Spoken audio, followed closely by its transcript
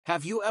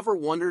Have you ever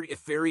wondered if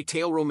fairy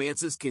tale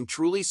romances can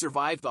truly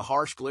survive the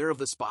harsh glare of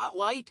the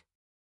spotlight?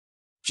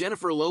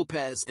 Jennifer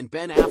Lopez and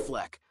Ben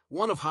Affleck,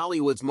 one of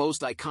Hollywood's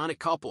most iconic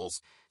couples,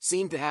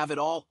 seem to have it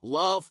all: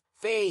 love,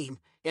 fame,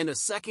 and a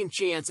second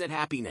chance at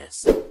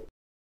happiness.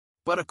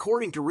 But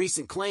according to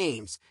recent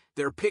claims,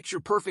 their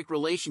picture-perfect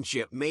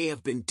relationship may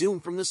have been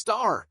doomed from the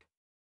start.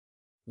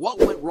 What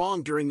went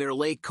wrong during their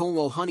Lake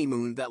Como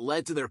honeymoon that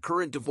led to their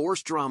current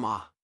divorce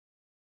drama?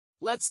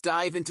 Let's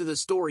dive into the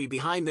story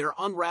behind their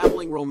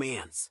unraveling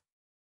romance.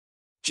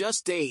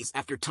 Just days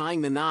after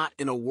tying the knot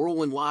in a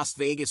whirlwind Las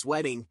Vegas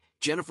wedding,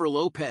 Jennifer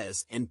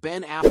Lopez and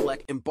Ben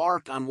Affleck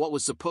embarked on what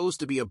was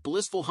supposed to be a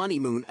blissful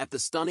honeymoon at the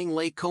stunning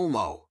Lake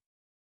Como.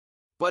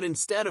 But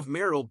instead of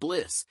marital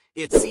bliss,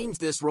 it seems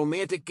this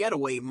romantic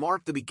getaway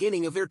marked the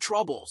beginning of their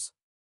troubles.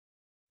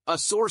 A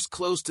source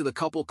close to the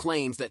couple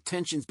claims that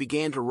tensions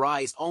began to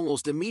rise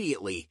almost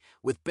immediately,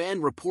 with Ben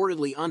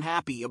reportedly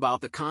unhappy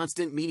about the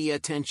constant media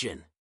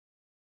attention.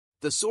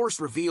 The source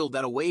revealed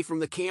that away from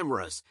the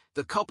cameras,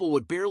 the couple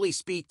would barely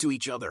speak to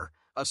each other,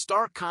 a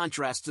stark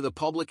contrast to the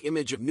public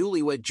image of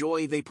newlywed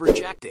joy they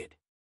projected.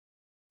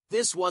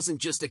 This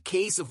wasn't just a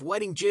case of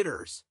wedding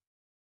jitters.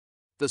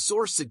 The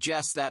source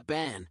suggests that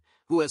Ben,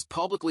 who has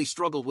publicly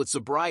struggled with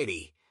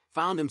sobriety,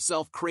 found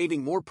himself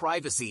craving more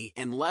privacy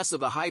and less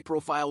of the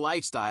high-profile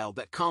lifestyle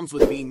that comes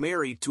with being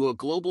married to a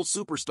global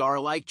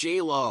superstar like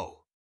J.Lo.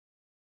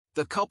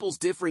 The couple's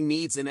differing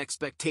needs and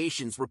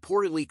expectations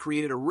reportedly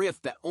created a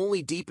rift that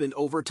only deepened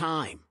over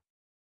time.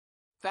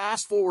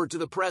 Fast forward to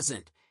the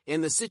present,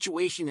 and the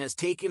situation has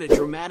taken a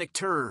dramatic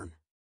turn.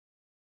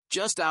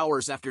 Just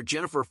hours after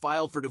Jennifer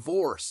filed for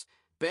divorce,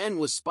 Ben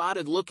was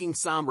spotted looking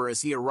somber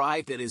as he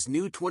arrived at his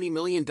new $20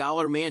 million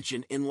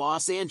mansion in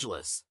Los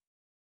Angeles.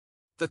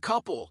 The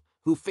couple,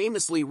 who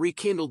famously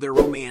rekindled their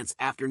romance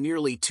after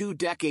nearly 2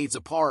 decades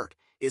apart,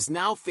 is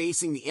now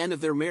facing the end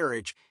of their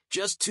marriage,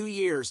 just 2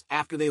 years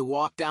after they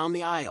walked down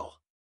the aisle.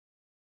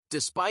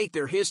 Despite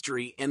their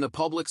history and the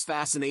public's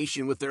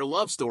fascination with their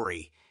love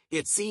story,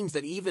 it seems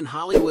that even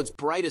Hollywood's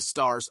brightest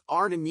stars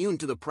aren't immune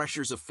to the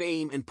pressures of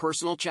fame and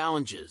personal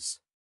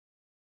challenges.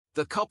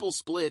 The couple's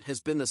split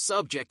has been the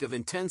subject of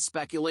intense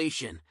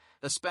speculation,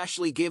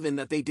 especially given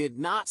that they did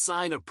not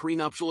sign a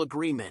prenuptial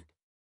agreement.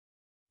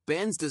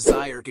 Ben's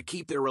desire to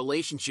keep their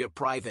relationship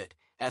private,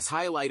 as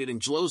highlighted in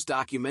J.Lo's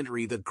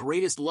documentary The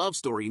Greatest Love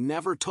Story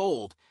Never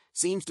Told,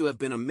 seems to have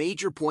been a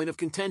major point of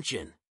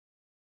contention.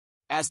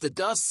 As the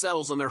dust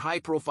settles on their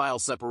high-profile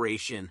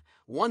separation,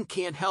 one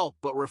can't help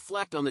but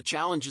reflect on the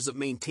challenges of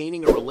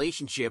maintaining a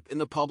relationship in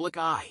the public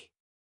eye.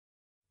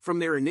 From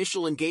their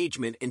initial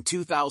engagement in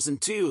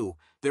 2002,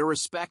 their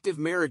respective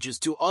marriages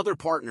to other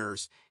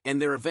partners,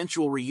 and their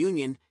eventual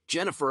reunion,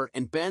 Jennifer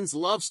and Ben's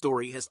love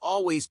story has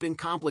always been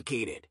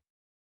complicated.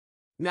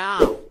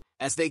 Now,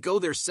 as they go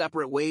their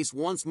separate ways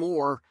once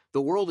more,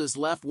 the world is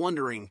left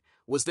wondering,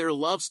 was their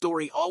love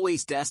story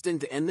always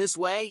destined to end this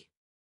way?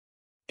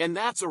 And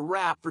that's a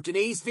wrap for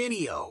today's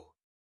video.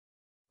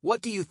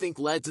 What do you think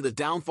led to the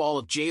downfall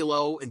of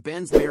J.Lo and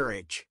Ben's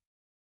marriage?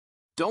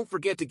 Don't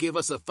forget to give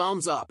us a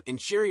thumbs up and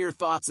share your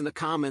thoughts in the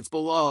comments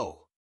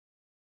below.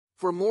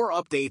 For more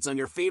updates on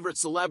your favorite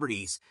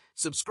celebrities,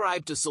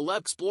 subscribe to Celeb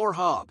Explore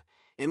Hub,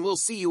 and we'll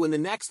see you in the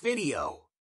next video.